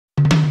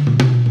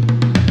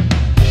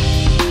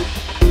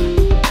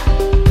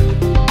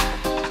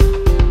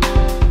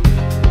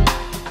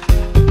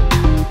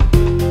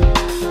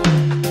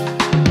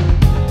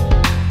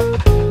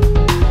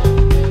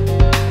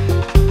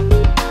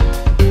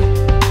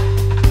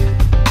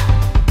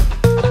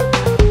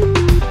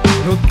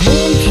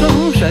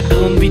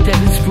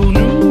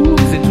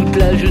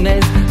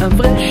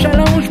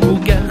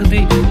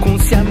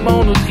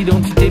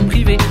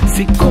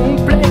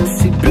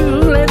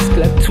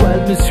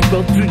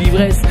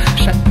l'ivresse.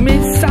 Chaque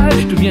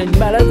message devient une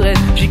maladresse.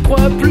 J'y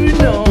crois plus,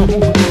 non.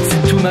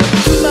 C'est too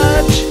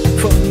much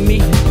for me.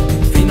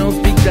 Finance,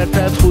 big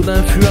data, trop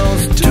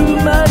d'influence. Too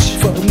much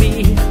for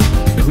me.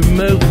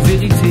 Rumeur ou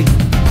vérité.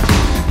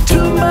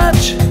 Too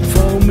much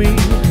for me.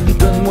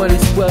 Donne-moi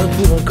l'espoir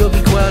pour encore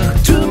y croire.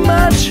 Too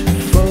much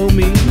for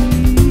me.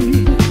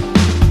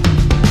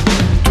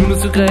 Tous nos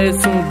secrets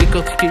sont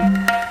décortiqués,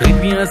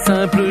 réduits à un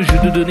simple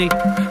jeu de données,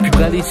 puis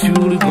bradés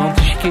sur le grand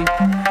échiquier.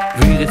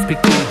 Veuillez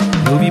respecter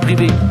nos vies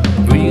privées,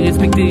 veuillez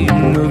respecter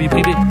nos vies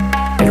privées.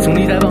 Elles sont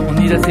ni d'avant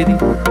ni d'accéder.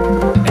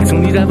 Elles sont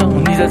ni d'avant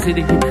ni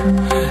d'accéder.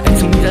 Elles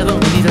sont ni d'avant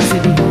ni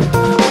d'accéder.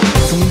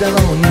 Elles sont ni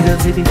d'avant ni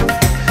d'accéder.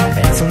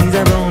 Elles sont ni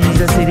d'avant ni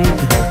d'accéder.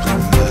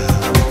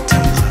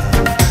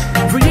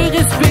 Veuillez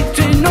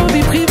respecter nos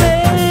vies privées.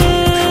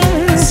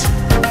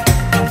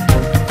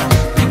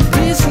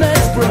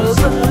 Business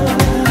brother.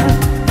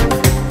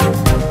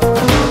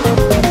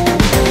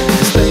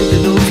 Respect de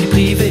nos vies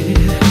privées.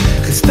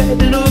 Respect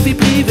de nos vies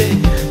privées.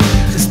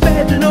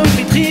 Respect de nos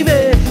vies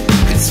privées.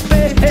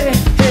 Respect, hey,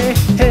 hey,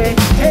 hey,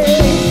 hey.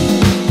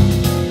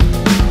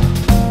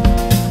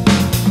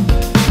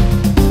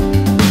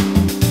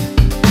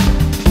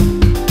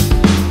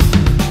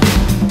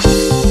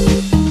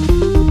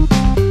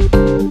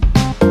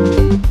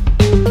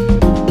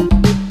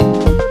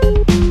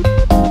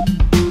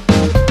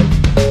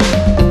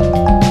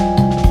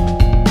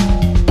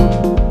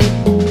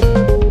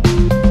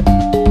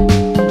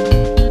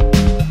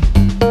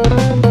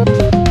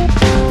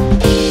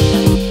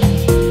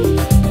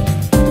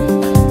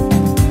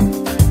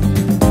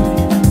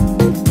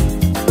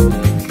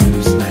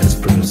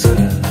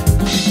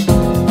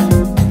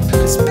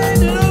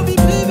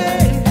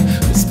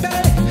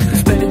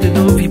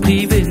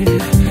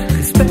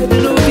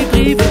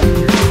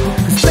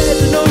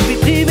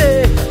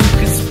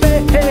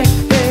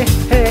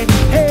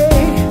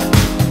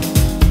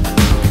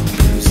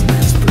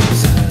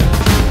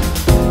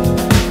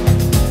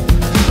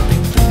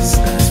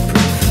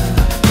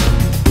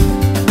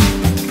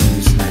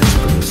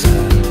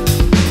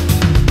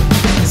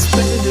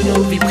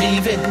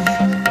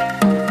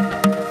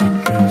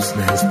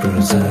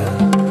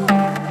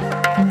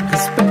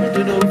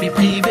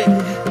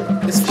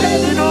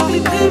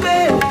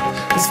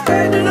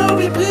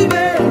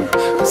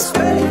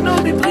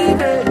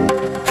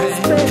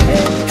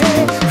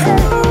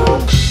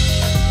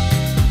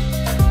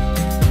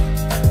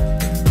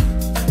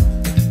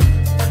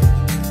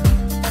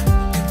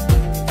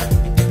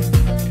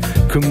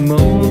 Comment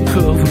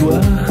encore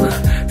vouloir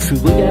se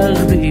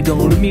regarder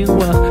dans le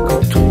miroir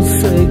quand on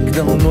sait que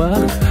dans le noir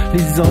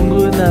les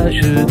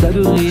engrenages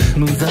d'algorithmes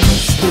nous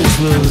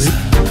explosent.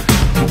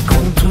 On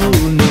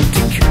contrôle nos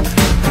tics,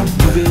 on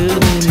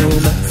gouverne nos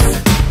masses.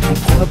 On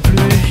croit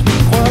plus, je n'y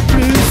crois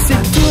plus,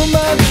 c'est tout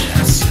mal.